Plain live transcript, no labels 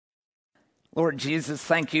Lord Jesus,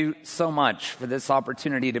 thank you so much for this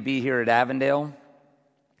opportunity to be here at Avondale.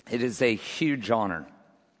 It is a huge honor.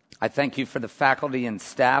 I thank you for the faculty and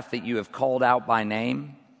staff that you have called out by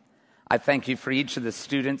name. I thank you for each of the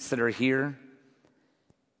students that are here.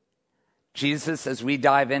 Jesus, as we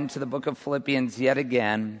dive into the book of Philippians yet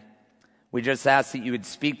again, we just ask that you would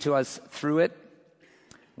speak to us through it.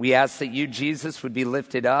 We ask that you, Jesus, would be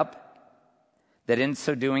lifted up, that in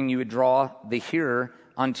so doing you would draw the hearer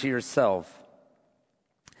unto yourself.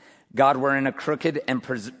 God, we're in a crooked and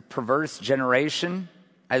perverse generation,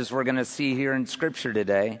 as we're going to see here in Scripture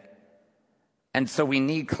today. And so we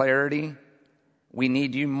need clarity. We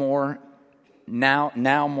need you more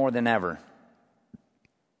now more than ever.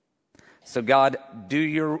 So God, do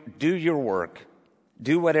your work.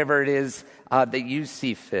 Do whatever it is that you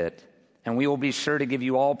see fit. And we will be sure to give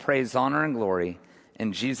you all praise, honor, and glory.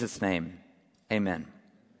 In Jesus' name, amen.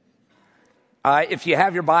 If you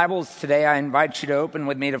have your Bibles today, I invite you to open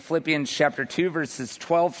with me to Philippians chapter 2, verses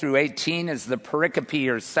 12 through 18 is the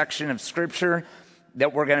pericope or section of Scripture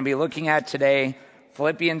that we're going to be looking at today.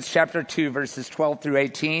 Philippians chapter 2, verses 12 through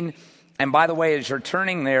 18. And by the way, as you're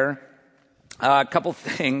turning there, a couple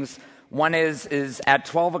things. One is at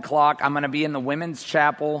 12 o'clock, I'm going to be in the women's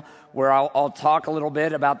chapel where I'll talk a little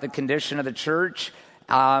bit about the condition of the church,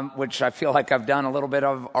 which I feel like I've done a little bit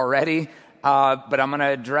of already. But I'm going to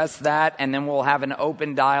address that, and then we'll have an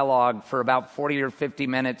open dialogue for about 40 or 50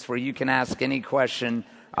 minutes where you can ask any question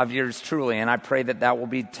of yours truly. And I pray that will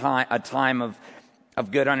be a time of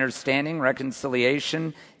good understanding,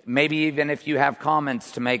 reconciliation. Maybe even if you have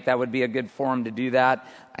comments to make, that would be a good forum to do that.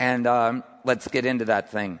 And let's get into that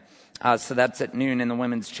thing. So that's at noon in the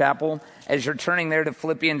women's chapel. As you're turning there to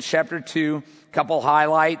Philippians chapter 2, couple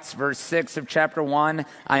highlights. Verse 6 of chapter 1,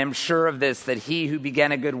 I am sure of this, that he who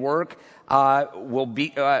began a good work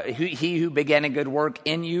he who began a good work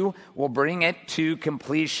in you will bring it to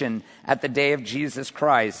completion at the day of Jesus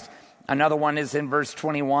Christ. Another one is in verse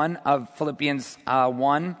 21 of Philippians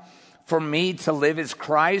 1. For me to live is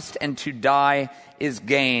Christ, and to die is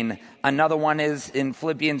gain. Another one is in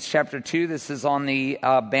Philippians chapter 2. This is on the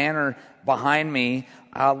banner behind me.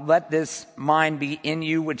 Let this mind be in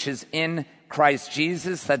you, which is in Christ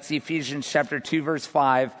Jesus. That's Ephesians chapter 2, verse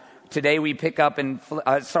 5. Today we pick up in,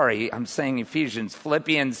 Philippians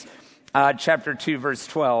chapter 2, verse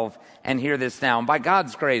 12, and hear this now. And by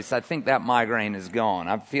God's grace, I think that migraine is gone.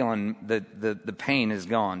 I'm feeling the pain is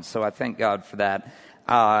gone, so I thank God for that.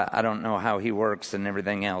 I don't know how he works and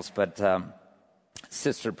everything else, but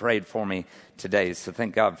sister prayed for me today, so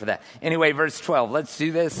thank God for that. Anyway, verse 12, let's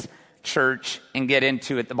do this, church, and get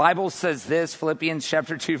into it. The Bible says this, Philippians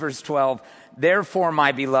chapter 2, verse 12, therefore,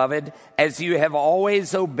 my beloved, as you have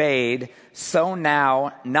always obeyed, so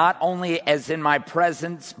now, not only as in my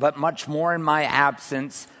presence, but much more in my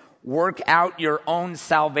absence, work out your own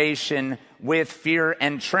salvation with fear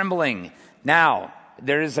and trembling. Now,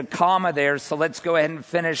 there is a comma there, so let's go ahead and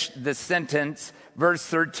finish the sentence. Verse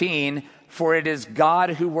 13, for it is God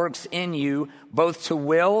who works in you, both to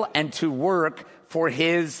will and to work for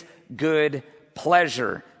his good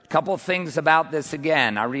pleasure. A couple things about this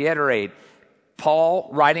again. I reiterate. Paul,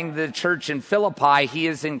 writing to the church in Philippi, he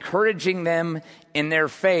is encouraging them in their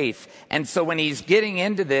faith. And so when he's getting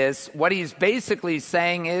into this, what he's basically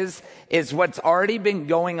saying is what's already been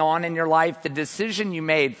going on in your life, the decision you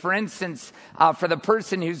made. For instance, for the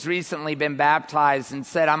person who's recently been baptized and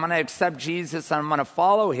said, I'm going to accept Jesus and I'm going to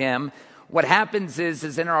follow him, what happens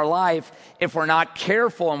is in our life, if we're not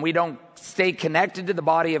careful and we don't stay connected to the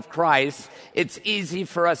body of Christ, it's easy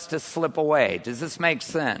for us to slip away. Does this make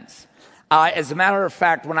sense? As a matter of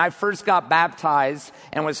fact, when I first got baptized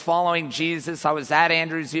and was following Jesus, I was at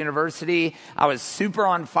Andrews University. I was super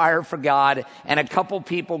on fire for God. And a couple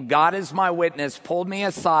people, God is my witness, pulled me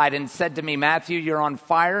aside and said to me, Matthew, you're on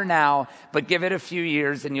fire now, but give it a few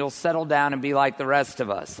years and you'll settle down and be like the rest of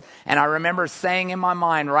us. And I remember saying in my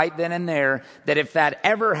mind right then and there that if that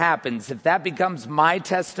ever happens, if that becomes my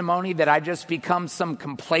testimony, that I just become some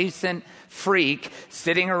complacent freak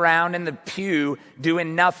sitting around in the pew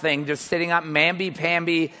doing nothing, just sitting up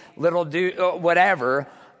mamby-pamby, little whatever.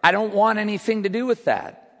 I don't want anything to do with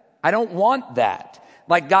that. I don't want that.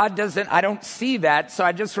 Like God doesn't, I don't see that. So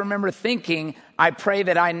I just remember thinking, I pray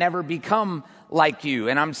that I never become like you.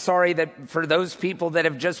 And I'm sorry that for those people that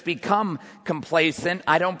have just become complacent,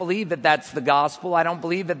 I don't believe that that's the gospel. I don't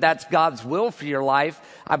believe that that's God's will for your life.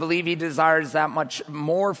 I believe he desires that much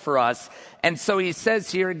more for us. And so he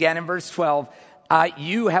says here again in verse 12,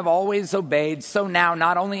 you have always obeyed. So now,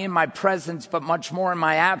 not only in my presence, but much more in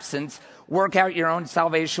my absence, Work out your own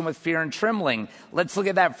salvation with fear and trembling. Let's look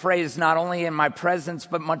at that phrase, not only in my presence,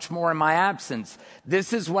 but much more in my absence.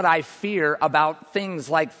 This is what I fear about things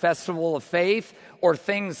like Festival of Faith or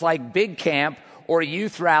things like Big Camp or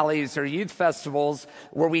youth rallies or youth festivals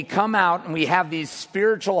where we come out and we have these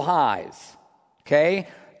spiritual highs, okay?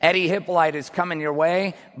 Eddie Hippolyte is coming your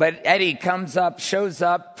way, but Eddie comes up, shows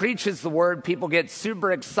up, preaches the word, people get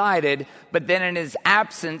super excited, but then in his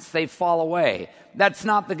absence, they fall away. That's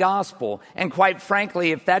not the gospel. And quite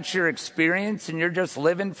frankly, if that's your experience and you're just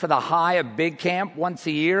living for the high of Big Camp once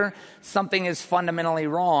a year, something is fundamentally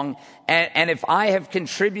wrong. And if I have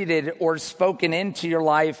contributed or spoken into your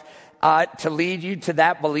life to lead you to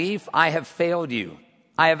that belief, I have failed you.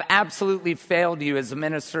 I have absolutely failed you as a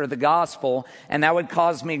minister of the gospel, and that would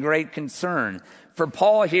cause me great concern. For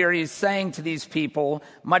Paul here, he's saying to these people,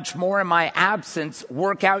 much more in my absence,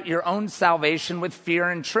 work out your own salvation with fear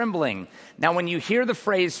and trembling. Now, when you hear the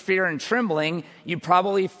phrase fear and trembling, you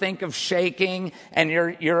probably think of shaking, and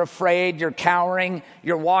you're afraid, you're cowering,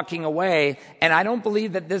 you're walking away. And I don't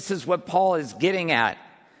believe that this is what Paul is getting at.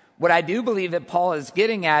 What I do believe that Paul is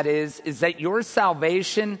getting at is that your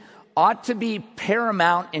salvation ought to be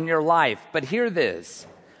paramount in your life. But hear this.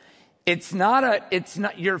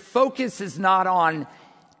 Your focus is not on,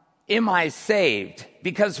 am I saved?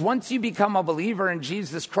 Because once you become a believer in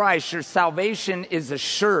Jesus Christ, your salvation is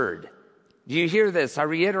assured. Do you hear this? I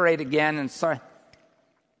reiterate again, and sorry.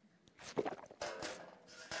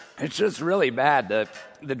 It's just really bad,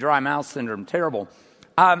 the dry mouth syndrome, terrible.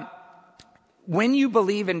 When you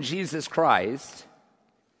believe in Jesus Christ,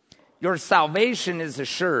 your salvation is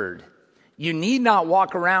assured. You need not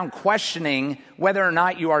walk around questioning whether or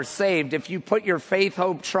not you are saved. If you put your faith,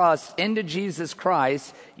 hope, trust into Jesus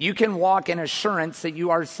Christ, you can walk in assurance that you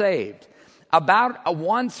are saved. About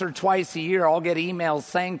once or twice a year, I'll get emails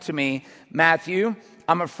saying to me, Matthew,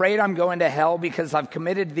 I'm afraid I'm going to hell because I've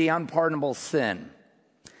committed the unpardonable sin.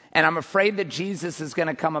 And I'm afraid that Jesus is going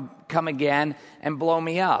to come again and blow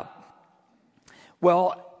me up.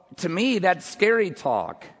 Well, to me, that's scary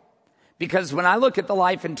talk. Because when I look at the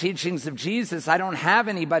life and teachings of Jesus, I don't have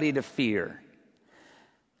anybody to fear.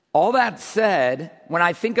 All that said, when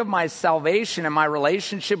I think of my salvation and my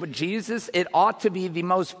relationship with Jesus, it ought to be the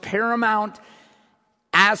most paramount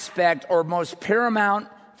aspect or most paramount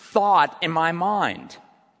thought in my mind.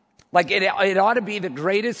 Like it ought to be the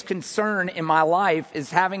greatest concern in my life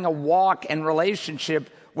is having a walk and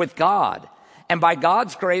relationship with God. And by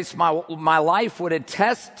God's grace, my life would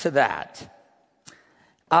attest to that.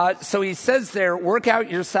 So he says there, work out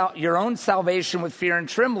your own salvation with fear and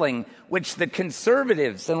trembling, which the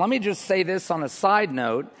conservatives, and let me just say this on a side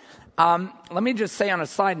note.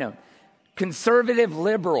 Conservative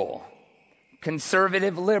liberal.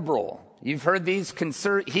 You've heard these,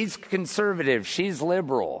 he's conservative, she's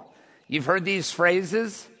liberal. You've heard these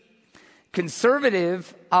phrases?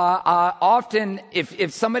 Conservative, often,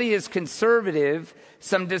 if somebody is conservative,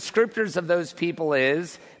 some descriptors of those people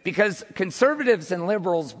is, because conservatives and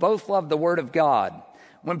liberals both love the Word of God.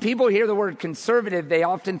 When people hear the word conservative, they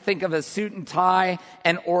often think of a suit and tie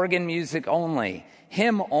and organ music only,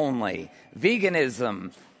 hymn only,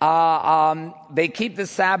 veganism. They keep the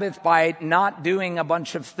Sabbath by not doing a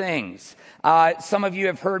bunch of things. Some of you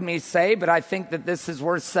have heard me say, but I think that this is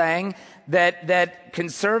worth saying, that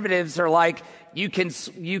conservatives are like, you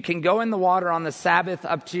can go in the water on the Sabbath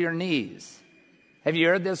up to your knees. Have you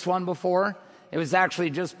heard this one before? It was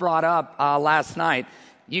actually just brought up last night.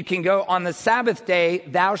 You can go on the Sabbath day,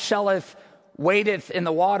 thou shalt wadeth in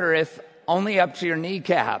the water if only up to your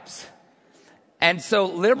kneecaps. And so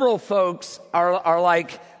liberal folks are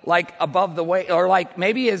like above the waist, or like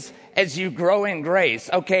maybe as you grow in grace.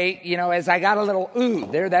 Okay, as I got a little,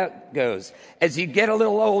 there that goes. As you get a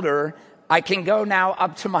little older, I can go now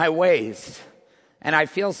up to my waist. And I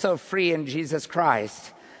feel so free in Jesus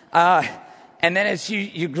Christ. And then as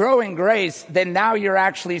you grow in grace, then now you're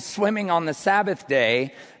actually swimming on the Sabbath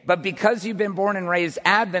day. But because you've been born and raised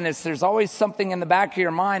Adventist, there's always something in the back of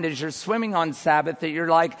your mind as you're swimming on Sabbath that you're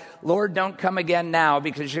like, Lord, don't come again now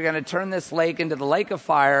because you're going to turn this lake into the lake of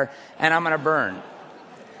fire and I'm going to burn.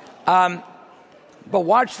 But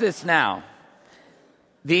watch this now.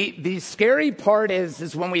 The scary part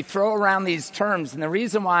is when we throw around these terms, and the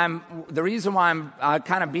reason why I'm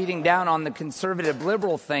kind of beating down on the conservative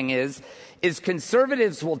liberal thing is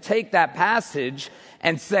conservatives will take that passage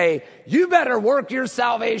and say, you better work your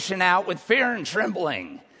salvation out with fear and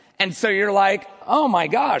trembling. And so you're like, oh my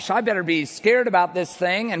gosh, I better be scared about this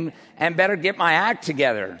thing and better get my act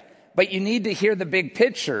together. But you need to hear the big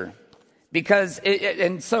picture because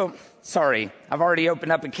sorry, I've already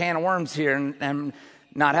opened up a can of worms here and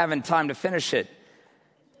not having time to finish it.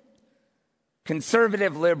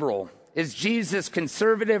 Conservative, liberal. Is Jesus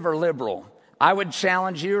conservative or liberal? I would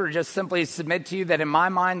challenge you or just simply submit to you that in my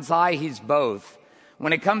mind's eye, he's both.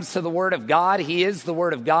 When it comes to the Word of God, he is the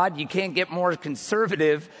Word of God. You can't get more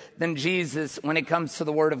conservative than Jesus when it comes to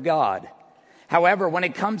the Word of God. However, when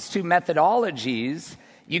it comes to methodologies,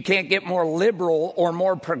 you can't get more liberal or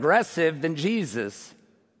more progressive than Jesus.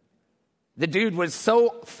 The dude was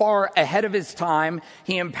so far ahead of his time,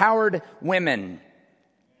 he empowered women.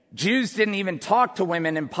 Jews didn't even talk to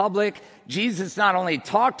women in public. Jesus not only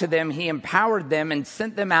talked to them, he empowered them and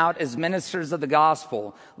sent them out as ministers of the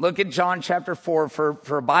gospel. Look at John chapter 4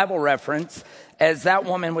 for a Bible reference, as that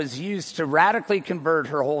woman was used to radically convert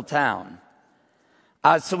her whole town.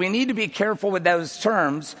 So we need to be careful with those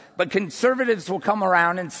terms, but conservatives will come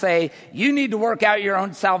around and say, you need to work out your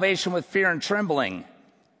own salvation with fear and trembling.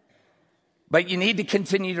 But you need to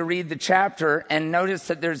continue to read the chapter and notice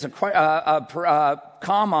that there's a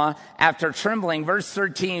comma after trembling. Verse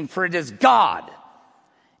 13, for it is God.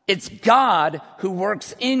 It's God who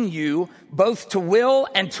works in you both to will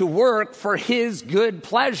and to work for his good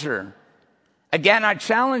pleasure. Again, I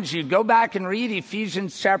challenge you, go back and read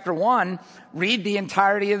Ephesians chapter 1, read the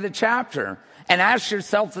entirety of the chapter, and ask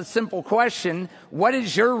yourself the simple question, what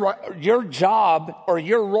is your job or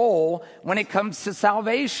your role when it comes to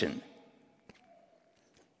salvation?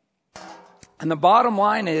 And the bottom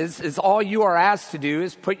line is all you are asked to do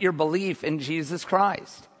is put your belief in Jesus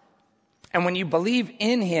Christ. And when you believe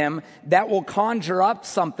in him, that will conjure up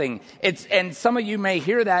something. And some of you may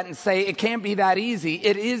hear that and say, it can't be that easy.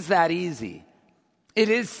 It is that easy. It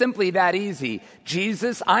is simply that easy.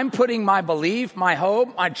 Jesus, I'm putting my belief, my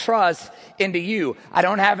hope, my trust into you. I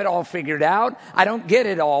don't have it all figured out. I don't get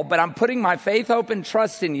it all, but I'm putting my faith, hope, and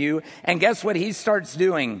trust in you. And guess what he starts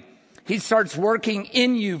doing? He starts working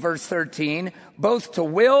in you, verse 13, both to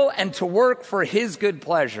will and to work for his good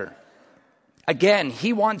pleasure. Again,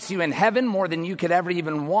 he wants you in heaven more than you could ever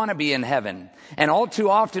even want to be in heaven. And all too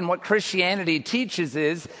often what Christianity teaches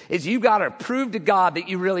is you've got to prove to God that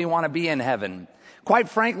you really want to be in heaven. Quite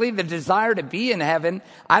frankly, the desire to be in heaven,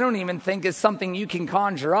 I don't even think is something you can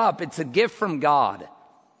conjure up. It's a gift from God.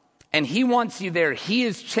 And he wants you there. He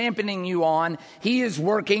is championing you on. He is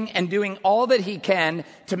working and doing all that he can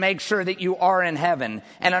to make sure that you are in heaven.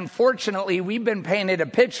 And unfortunately, we've been painted a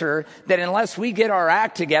picture that unless we get our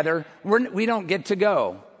act together, we don't get to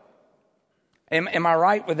go. Am I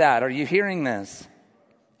right with that? Are you hearing this?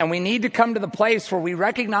 And we need to come to the place where we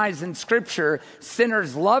recognize in Scripture,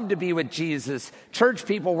 sinners love to be with Jesus. Church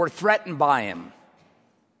people were threatened by him.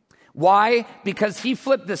 Why? Because he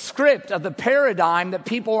flipped the script of the paradigm that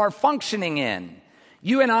people are functioning in.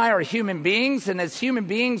 You and I are human beings, and as human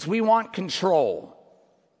beings, we want control.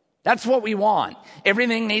 That's what we want.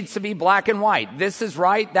 Everything needs to be black and white. This is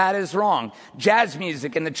right, that is wrong. Jazz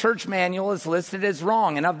music in the church manual is listed as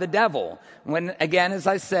wrong and of the devil. When, again, as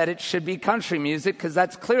I said, it should be country music because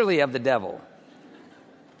that's clearly of the devil.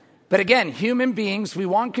 But again, human beings, we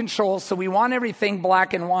want control, so we want everything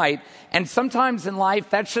black and white. And sometimes in life,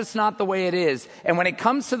 that's just not the way it is. And when it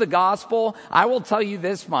comes to the gospel, I will tell you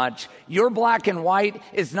this much. Your black and white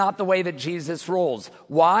is not the way that Jesus rolls.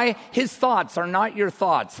 Why? His thoughts are not your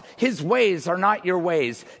thoughts. His ways are not your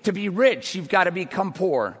ways. To be rich, you've got to become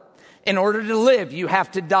poor. In order to live, you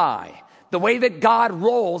have to die. The way that God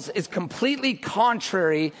rolls is completely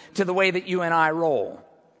contrary to the way that you and I roll.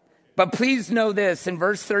 But please know this, in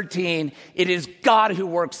verse 13, it is God who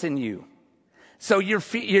works in you. So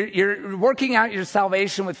you're working out your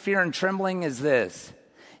salvation with fear and trembling is this.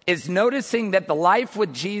 Is noticing that the life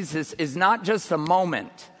with Jesus is not just a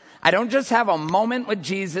moment. I don't just have a moment with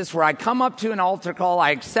Jesus where I come up to an altar call,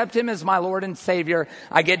 I accept him as my Lord and Savior,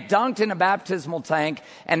 I get dunked in a baptismal tank,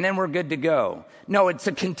 and then we're good to go. No, it's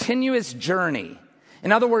a continuous journey.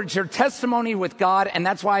 In other words, your testimony with God, and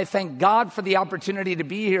that's why I thank God for the opportunity to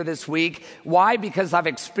be here this week. Why? Because I've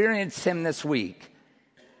experienced him this week.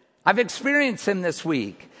 I've experienced him this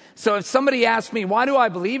week. So if somebody asks me, why do I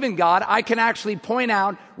believe in God? I can actually point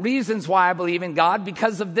out reasons why I believe in God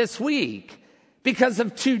because of this week, because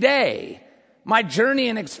of today. My journey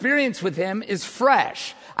and experience with him is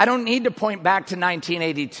fresh. I don't need to point back to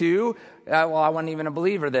 1982. Well, I wasn't even a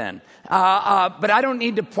believer then. But I don't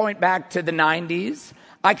need to point back to the 90s.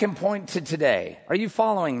 I can point to today. Are you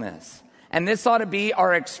following this? And this ought to be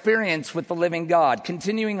our experience with the living God.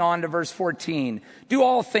 Continuing on to verse 14. Do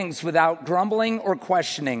all things without grumbling or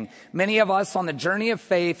questioning. Many of us on the journey of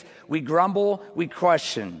faith, we grumble, we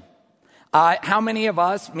question. How many of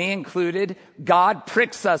us, me included, God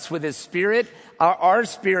pricks us with his spirit. Our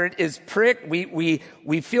spirit is pricked.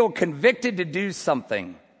 We feel convicted to do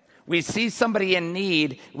something. We see somebody in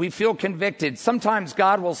need, we feel convicted. Sometimes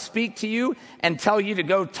God will speak to you and tell you to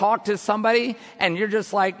go talk to somebody, and you're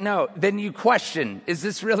just like, no. Then you question, is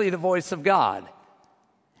this really the voice of God?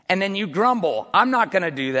 And then you grumble, I'm not going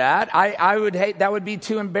to do that. I would hate, that would be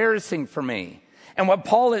too embarrassing for me. And what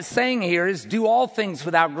Paul is saying here is do all things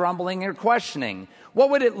without grumbling or questioning. What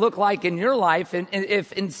would it look like in your life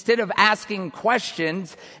if instead of asking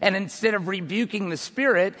questions and instead of rebuking the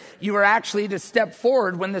Spirit, you were actually to step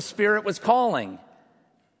forward when the Spirit was calling?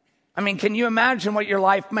 I mean, can you imagine what your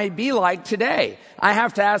life may be like today? I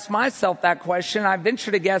have to ask myself that question. I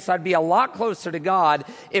venture to guess I'd be a lot closer to God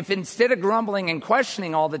if instead of grumbling and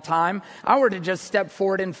questioning all the time, I were to just step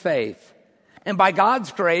forward in faith. And by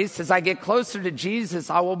God's grace, as I get closer to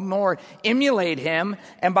Jesus, I will more emulate him.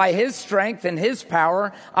 And by his strength and his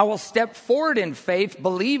power, I will step forward in faith,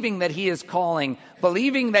 believing that he is calling,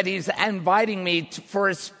 believing that he's inviting me for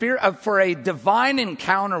a divine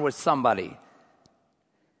encounter with somebody.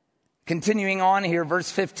 Continuing on here,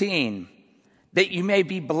 verse 15, that you may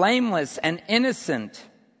be blameless and innocent.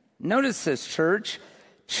 Notice this, church,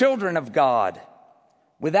 children of God,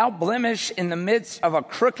 without blemish in the midst of a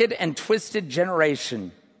crooked and twisted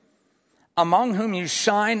generation, among whom you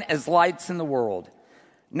shine as lights in the world.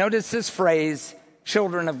 Notice this phrase,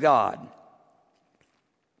 children of God.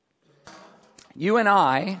 You and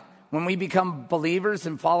I, when we become believers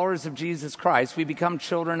and followers of Jesus Christ, we become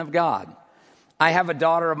children of God. I have a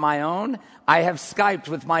daughter of my own. I have Skyped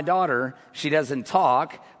with my daughter. She doesn't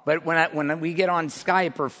talk, but when we get on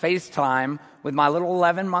Skype or FaceTime with my little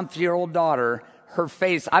 11-month-old daughter, her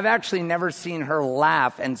face, I've actually never seen her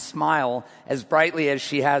laugh and smile as brightly as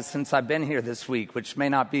she has since I've been here this week, which may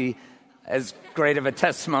not be as great of a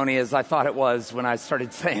testimony as I thought it was when I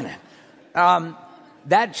started saying it.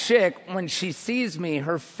 That chick, when she sees me,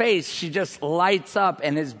 her face, she just lights up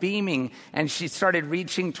and is beaming, and she started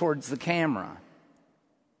reaching towards the camera.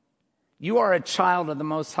 You are a child of the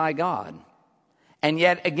Most High God. And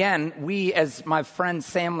yet, again, we, as my friend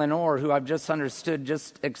Sam Lenore, who I've just understood,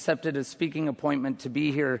 just accepted a speaking appointment to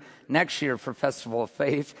be here next year for Festival of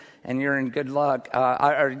Faith, and you're in good luck,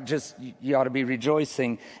 you ought to be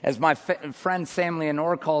rejoicing. As my friend Sam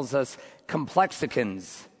Lenore calls us,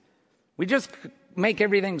 complexicans. We just make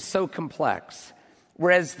everything so complex.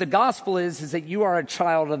 Whereas the gospel is that you are a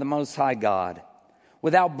child of the Most High God,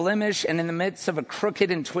 without blemish and in the midst of a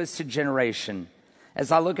crooked and twisted generation.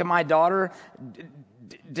 As I look at my daughter,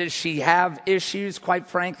 does she have issues? Quite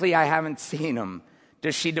frankly, I haven't seen them.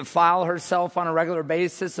 Does she defile herself on a regular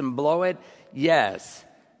basis and blow it? Yes.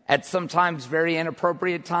 At sometimes very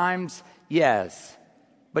inappropriate times? Yes.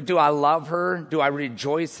 But do I love her? Do I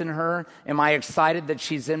rejoice in her? Am I excited that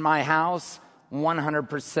she's in my house?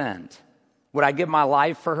 100%. Would I give my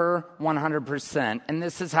life for her? 100%. And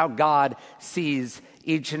this is how God sees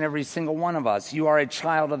each and every single one of us. You are a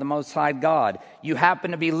child of the Most High God. You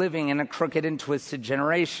happen to be living in a crooked and twisted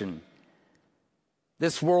generation.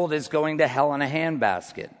 This world is going to hell in a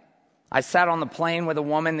handbasket. I sat on the plane with a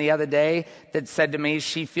woman the other day that said to me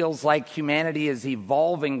she feels like humanity is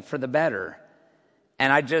evolving for the better.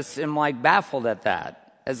 And I just am like baffled at that.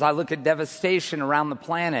 As I look at devastation around the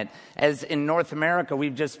planet, as in North America,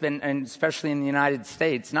 we've just been, and especially in the United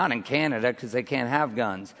States, not in Canada because they can't have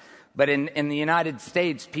guns, but in the United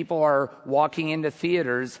States, people are walking into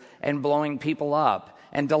theaters and blowing people up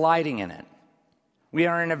and delighting in it. We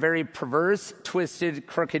are in a very perverse, twisted,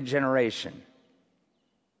 crooked generation.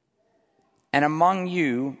 And among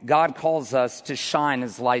you, God calls us to shine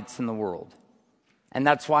as lights in the world. And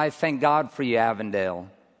that's why I thank God for you, Avondale.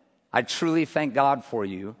 I truly thank God for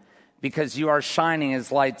you because you are shining as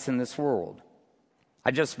lights in this world. I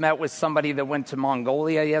just met with somebody that went to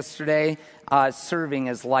Mongolia yesterday, serving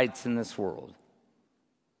as lights in this world.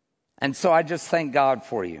 And so I just thank God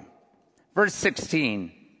for you. Verse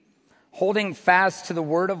 16, holding fast to the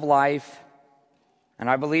word of life. And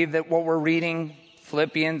I believe that what we're reading,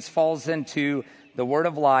 Philippians, falls into the word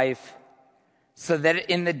of life. So that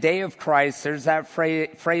in the day of Christ, there's that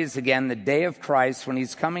phrase again, the day of Christ, when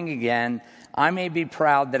he's coming again, I may be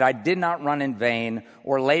proud that I did not run in vain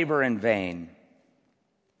or labor in vain.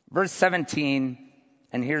 Verse 17,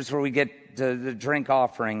 and here's where we get to the drink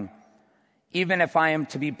offering. Even if I am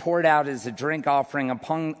to be poured out as a drink offering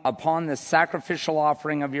upon the sacrificial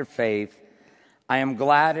offering of your faith, I am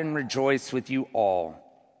glad and rejoice with you all.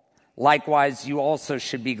 Likewise, you also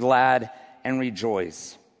should be glad and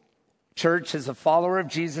rejoice. Church, as a follower of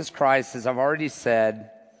Jesus Christ, as I've already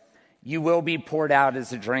said, you will be poured out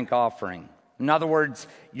as a drink offering. In other words,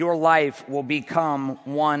 your life will become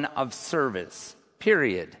one of service,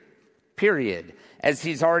 period. As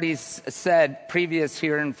he's already said previous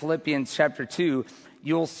here in Philippians chapter 2,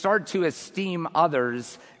 you'll start to esteem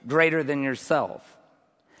others greater than yourself.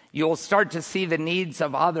 You'll start to see the needs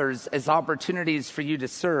of others as opportunities for you to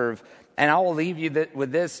serve. And I will leave you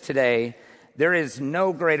with this today. There is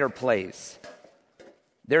no greater place.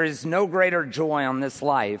 There is no greater joy on this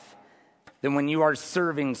life than when you are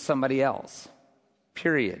serving somebody else.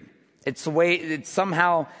 Period. It's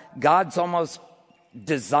somehow God's almost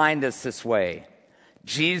designed us this way.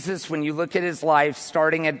 Jesus, when you look at his life,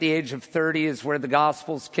 starting at the age of 30 is where the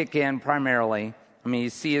Gospels kick in primarily. I mean, you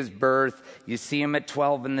see his birth, you see him at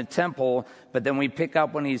 12 in the temple, but then we pick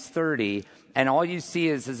up when he's 30, and all you see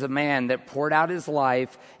is a man that poured out his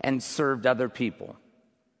life and served other people.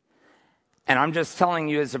 And I'm just telling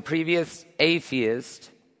you, as a previous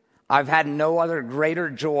atheist, I've had no other greater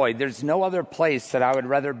joy. There's no other place that I would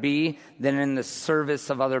rather be than in the service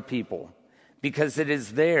of other people, because it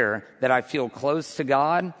is there that I feel close to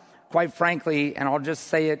God. Quite frankly, and I'll just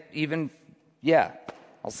say it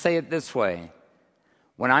I'll say it this way.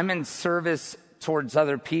 When I'm in service towards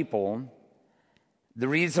other people, the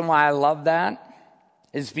reason why I love that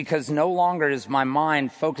is because no longer is my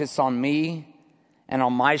mind focused on me and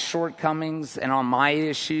on my shortcomings and on my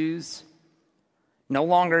issues. No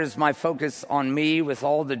longer is my focus on me with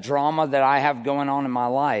all the drama that I have going on in my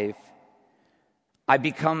life. I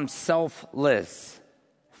become selfless,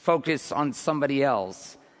 focused on somebody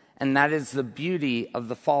else. And that is the beauty of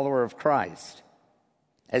the follower of Christ.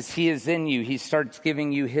 As he is in you, he starts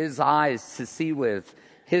giving you his eyes to see with,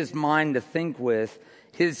 his mind to think with,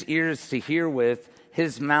 his ears to hear with,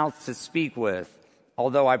 his mouth to speak with.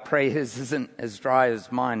 Although I pray his isn't as dry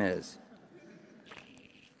as mine is.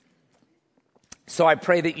 So I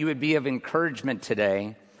pray that you would be of encouragement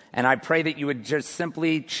today. And I pray that you would just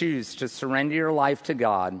simply choose to surrender your life to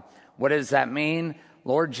God. What does that mean?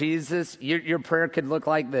 Lord Jesus, your prayer could look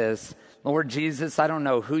like this. Lord Jesus, I don't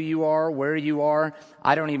know who you are, where you are.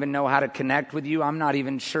 I don't even know how to connect with you. I'm not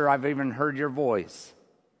even sure I've even heard your voice.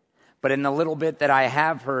 But in the little bit that I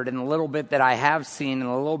have heard, in the little bit that I have seen, and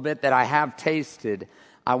the little bit that I have tasted,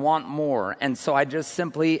 I want more. And so I just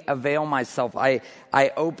simply avail myself. I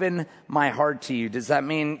open my heart to you. Does that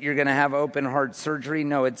mean you're going to have open heart surgery?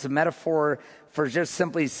 No, it's a metaphor for just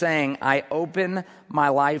simply saying, I open my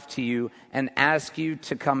life to you and ask you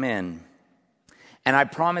to come in. And I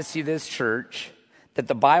promise you this, church, that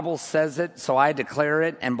the Bible says it, so I declare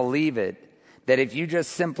it and believe it, that if you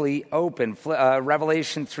just simply open,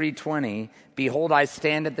 Revelation 3:20, behold, I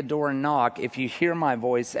stand at the door and knock. If you hear my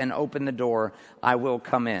voice and open the door, I will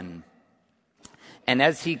come in. And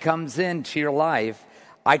as he comes into your life,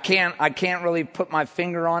 I can't really put my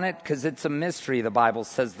finger on it because it's a mystery. The Bible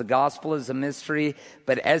says the gospel is a mystery.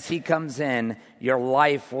 But as he comes in, your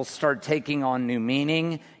life will start taking on new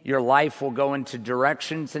meaning. Your life will go into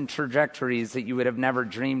directions and trajectories that you would have never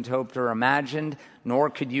dreamed, hoped, or imagined.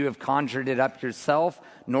 Nor could you have conjured it up yourself.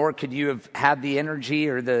 Nor could you have had the energy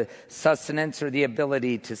or the sustenance or the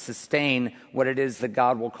ability to sustain what it is that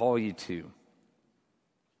God will call you to.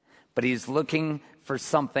 But he's looking for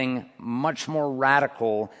something much more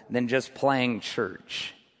radical than just playing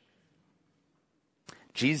church.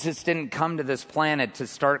 Jesus didn't come to this planet to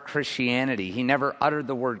start Christianity. He never uttered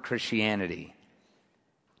the word Christianity.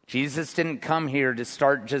 Jesus didn't come here to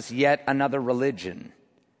start just yet another religion.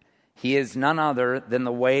 He is none other than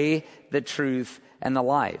the way, the truth, and the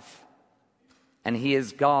life. And he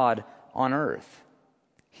is God on earth.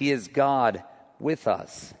 He is God with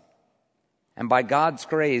us. And by God's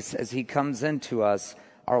grace, as he comes into us,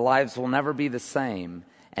 our lives will never be the same.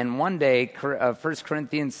 And one day, 1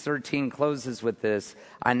 Corinthians 13 closes with this.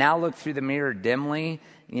 I now look through the mirror dimly.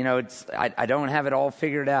 I don't have it all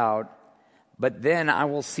figured out. But then I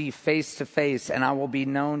will see face to face, and I will be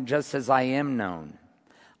known just as I am known.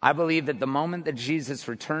 I believe that the moment that Jesus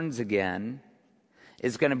returns again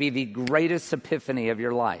is going to be the greatest epiphany of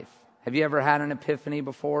your life. Have you ever had an epiphany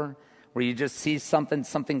before? Where you just see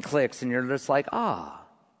something clicks and you're just like, I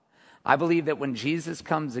believe that when Jesus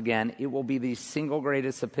comes again, it will be the single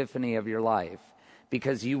greatest epiphany of your life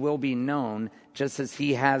because you will be known just as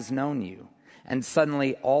he has known you. And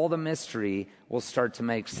suddenly all the mystery will start to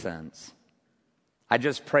make sense. I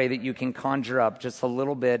just pray that you can conjure up just a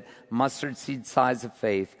little bit, mustard seed size of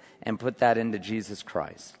faith, and put that into Jesus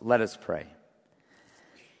Christ. Let us pray.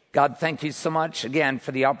 God, thank you so much again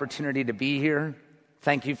for the opportunity to be here.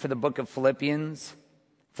 Thank you for the book of Philippians.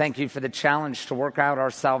 Thank you for the challenge to work out our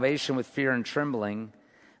salvation with fear and trembling.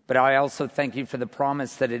 But I also thank you for the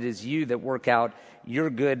promise that it is you that work out your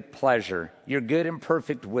good pleasure, your good and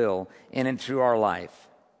perfect will in and through our life.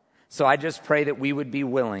 So I just pray that we would be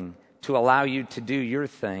willing to allow you to do your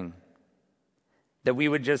thing. That we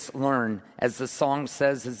would just learn, as the song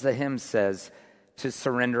says, as the hymn says, to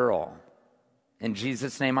surrender all. In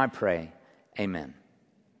Jesus' name I pray, amen.